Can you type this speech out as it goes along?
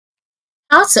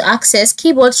How to access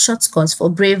keyboard shortcuts for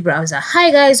Brave browser.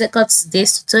 Hi guys, welcome to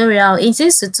today's tutorial. In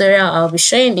this tutorial, I'll be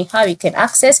showing you how you can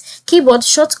access keyboard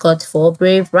shortcut for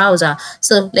Brave browser.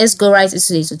 So let's go right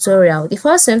into the tutorial. The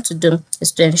first thing to do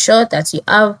is to ensure that you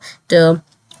have the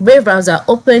Brave browser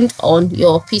opened on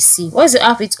your PC. Once you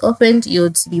have it opened, you'll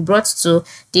be brought to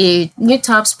the new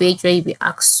tabs page where you'll be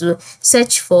asked to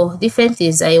search for different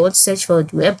things that you want to search for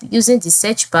the web using the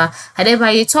search bar. And then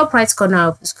by the top right corner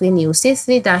of the screen, you'll see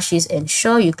 3 dashes.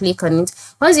 Ensure you click on it.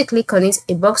 Once you click on it,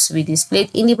 a box will be displayed.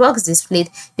 In the box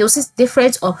displayed, you'll see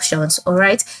different options,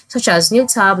 alright, such as new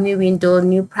tab, new window,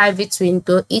 new private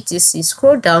window, etc.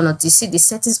 Scroll down until you see the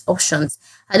settings options,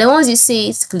 and then once you see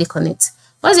it, click on it.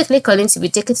 Once you click on it, you'll be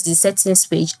taken to the settings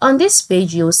page. On this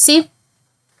page, you'll see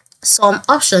some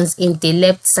options in the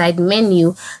left side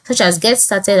menu, such as get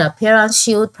started, appearance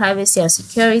shield, privacy and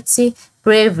security,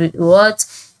 Brave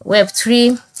rewards,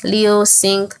 web3, Leo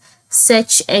sync,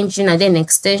 search engine, and then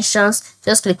extensions.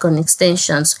 Just click on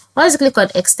extensions. Once you click on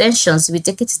extensions, you'll be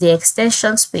taken to the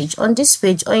extensions page. On this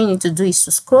page, all you need to do is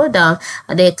to scroll down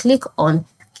and then click on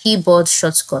keyboard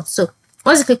shortcut. So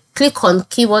once you click on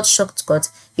keyboard shortcut,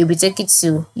 you'll be taken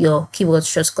to your keyboard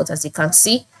shortcut. As you can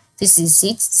see, this is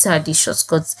it. These are the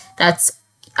shortcuts that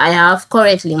I have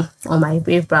currently on my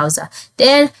Brave browser.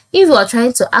 Then if you are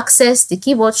trying to access the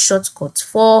keyboard shortcut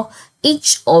for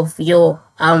each of your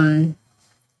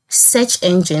search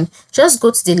engine, just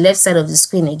go to the left side of the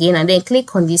screen again and then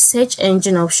click on the search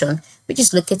engine option, which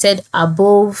is located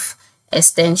above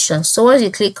extension. So once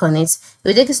you click on it, it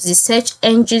will take you to the search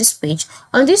engines page.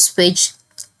 On this page,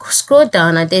 scroll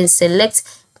down and then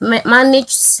select manage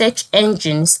search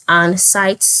engines and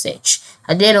site search,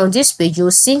 and then on this page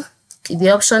you'll see the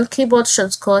option keyboard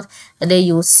shortcut, and then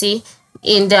you'll see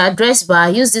in the address bar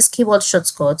use this keyboard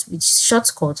shortcut, which is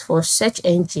shortcut for search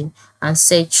engine and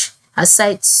search as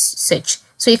site search.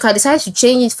 So you can decide to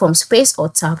change it from space or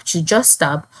tab to just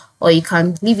tab, or you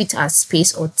can leave it as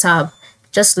space or tab,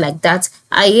 just like that.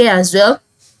 And here as well,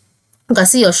 you can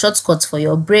see your shortcuts for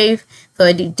your Brave,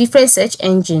 for the different search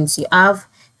engines you have,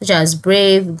 such as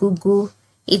Brave, Google,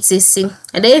 etc.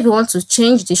 And then if you want to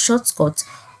change the shortcut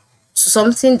to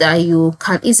something that you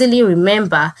can easily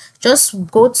remember,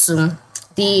 just go to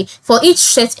for each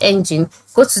search engine,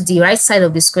 go to the right side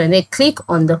of the screen and then click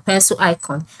on the pencil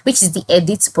icon, which is the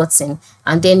edit button,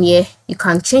 and then here you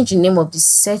can change the name of the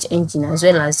search engine as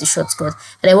well as the shortcut.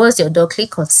 And then once you're done,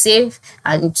 click on save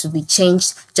and it will be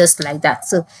changed just like that.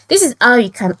 So this is how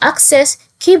you can access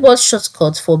keyboard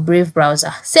shortcuts for Brave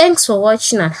browser. Thanks for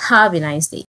watching and have a nice day.